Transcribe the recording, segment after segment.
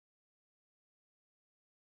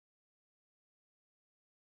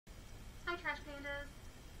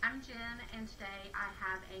I'm Jen, and today I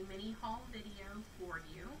have a mini haul video for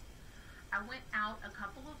you. I went out a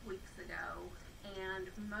couple of weeks ago, and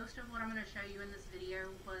most of what I'm going to show you in this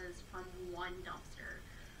video was from one dumpster.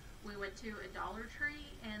 We went to a Dollar Tree,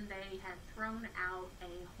 and they had thrown out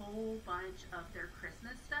a whole bunch of their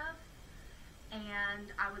Christmas stuff,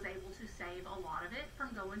 and I was able to save a lot of it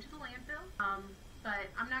from going to the landfill.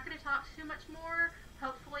 But I'm not going to talk too much more.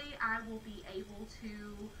 Hopefully I will be able to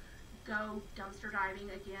go dumpster diving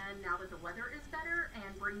again now that the weather is better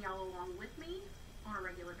and bring y'all along with me on a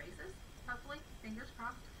regular basis. Hopefully, fingers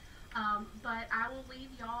crossed. But I will leave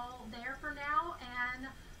y'all there for now, and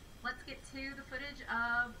let's get to the footage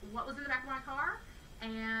of what was in the back of my car,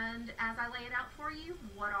 and as I lay it out for you,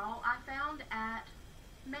 what all I found at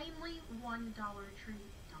mainly one Dollar Tree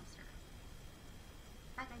dumpster.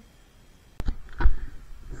 Bye guys.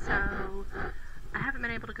 So, I haven't been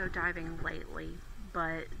able to go diving lately,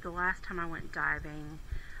 but the last time I went diving,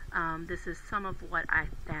 this is some of what I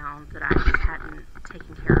found that I just hadn't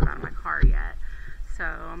taken care of out of my car yet. So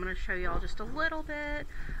I'm going to show you all just a little bit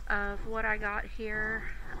of what I got here.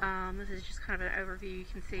 This is just kind of an overview. You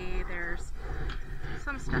can see there's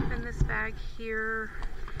some stuff in this bag here,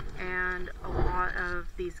 and a lot of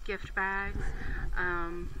these gift bags,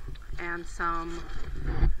 and some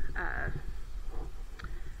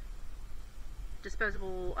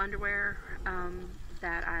disposable underwear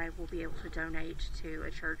that I will be able to donate to a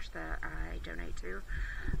church that I donate to.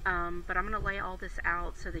 But I'm going to lay all this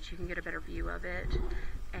out so that you can get a better view of it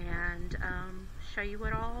and show you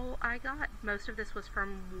what all I got. Most of this was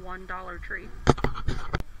from one Dollar Tree.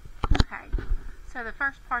 Okay, so the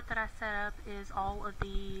first part that I set up is all of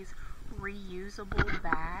these reusable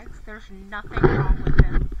bags. There's nothing wrong with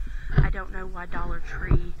them. I don't know why Dollar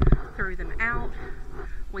Tree threw them out.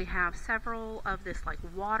 We have several of this like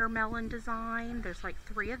watermelon design. There's like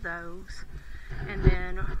 3 of those. And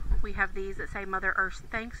then we have these that say Mother Earth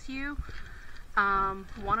thanks you.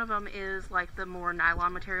 One of them is like the more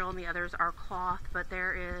nylon material and the others are cloth, but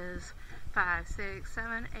there is 5, 6,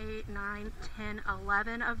 7, 8, 9, 10,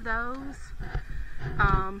 11 of those.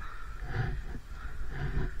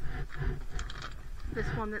 This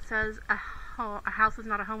one that says a house is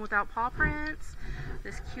not a home without paw prints.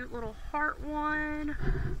 This cute little heart one,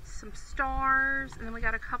 some stars, and then we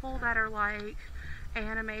got a couple that are like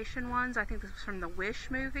animation ones. I think this was from the Wish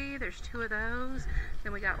movie. There's 2 of those.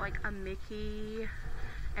 Then we got like a Mickey,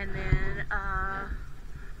 and then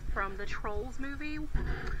from the Trolls movie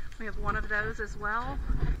we have one of those as well.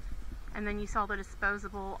 And then you saw the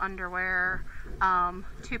disposable underwear,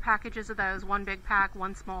 2 packages of those, 1 big pack,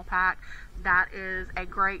 1 small pack. That is a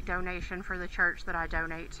great donation for the church that I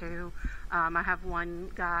donate to. I have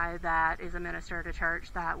one guy that is a minister at a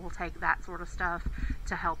church that will take that sort of stuff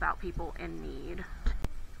to help out people in need.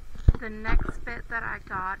 The next bit that I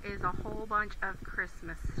got is a whole bunch of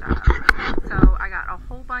Christmas stuff. So I got a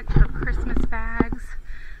whole bunch of Christmas bags.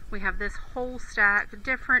 We have this whole stack,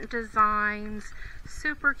 different designs,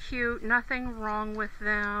 super cute, nothing wrong with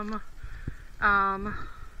them.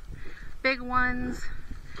 Big ones,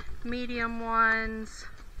 medium ones,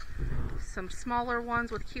 some smaller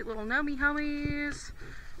ones with cute little Nomi homies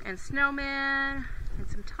and snowmen, and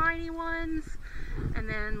some tiny ones, and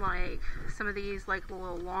then like some of these like a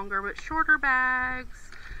little longer but shorter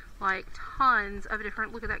bags, like tons of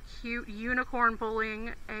different, look at that cute unicorn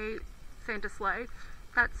pulling a Santa sleigh.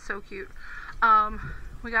 That's so cute.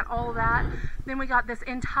 We got all of that. Then we got this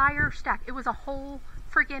entire stack. It was a whole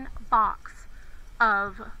freaking box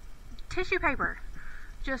of tissue paper.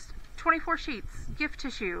 Just 24 sheets, gift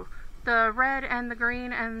tissue. The red and the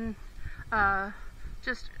green, and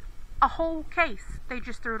just a whole case. They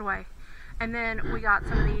just threw it away. And then we got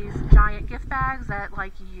some of these giant gift bags that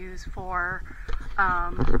like you use for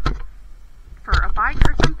a bike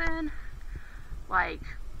or something. Like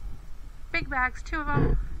big bags, 2 of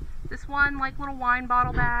them. This one like little wine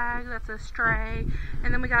bottle bag, that's a stray.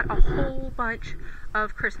 And then we got a whole bunch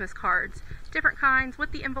of Christmas cards, different kinds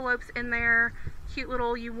with the envelopes in there. Cute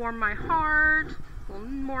little you warm my heart, little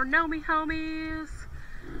more Nomi homies,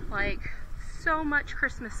 like so much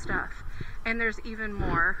Christmas stuff. And there's even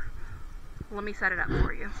more. Let me set it up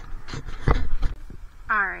for you.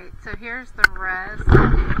 Alright, so here's the rest.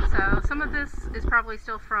 So some of this is probably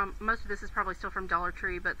still from, most of this is probably still from Dollar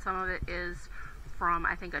Tree, but some of it is from,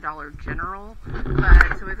 I think, a Dollar General.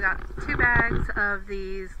 But, so we've got 2 bags of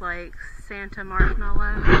these, like, Santa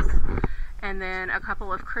marshmallows, and then a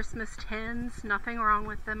couple of Christmas tins, nothing wrong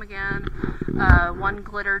with them again. 1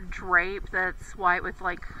 glittered drape that's white with,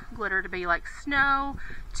 like, glitter to be like snow.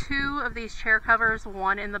 2 of these chair covers,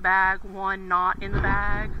 1 in the bag, 1 not in the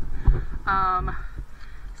bag.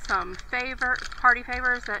 some party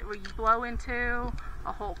favors that you blow into,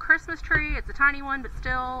 a whole Christmas tree, it's a tiny one but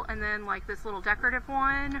still, and then like this little decorative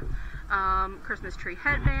one, Christmas tree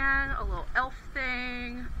headband, a little elf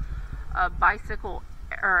thing, a bicycle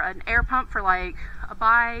or an air pump for like a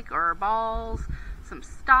bike or balls, some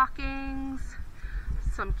stockings,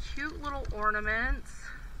 some cute little ornaments,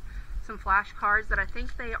 some flashcards that I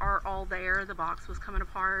think they are all there, the box was coming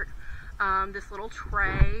apart, this little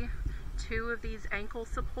tray, 2 of these ankle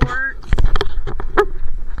supports,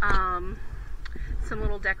 some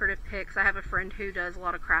little decorative picks. I have a friend who does a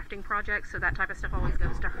lot of crafting projects, so that type of stuff always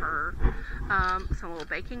goes to her. Some little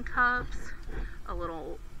baking cups, a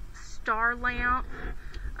little star lamp,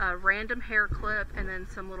 a random hair clip, and then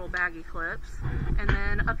some little baggy clips. And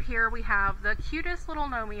then up here we have the cutest little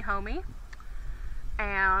Nomi homie,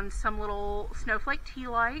 and some little snowflake tea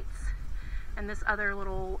lights, and this other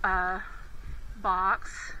little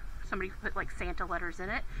box. Somebody put like Santa letters in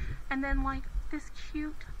it, and then like this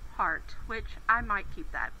cute heart, which I might keep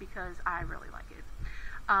that because I really like it.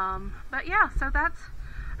 But yeah, so that's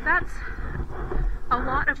a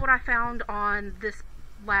lot of what I found on this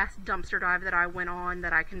last dumpster dive that I went on,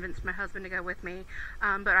 that I convinced my husband to go with me.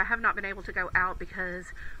 But I have not been able to go out because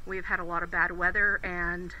we've had a lot of bad weather,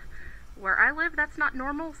 and where I live that's not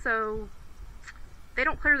normal, so they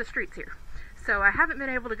don't clear the streets here. So I haven't been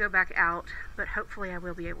able to go back out, but hopefully I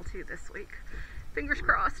will be able to this week. Fingers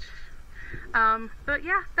crossed. But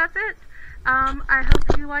yeah, that's it. I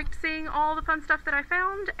hope you liked seeing all the fun stuff that I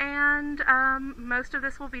found, and most of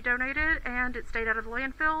this will be donated, and it stayed out of the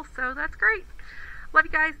landfill, so that's great. Love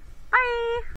you guys. Bye!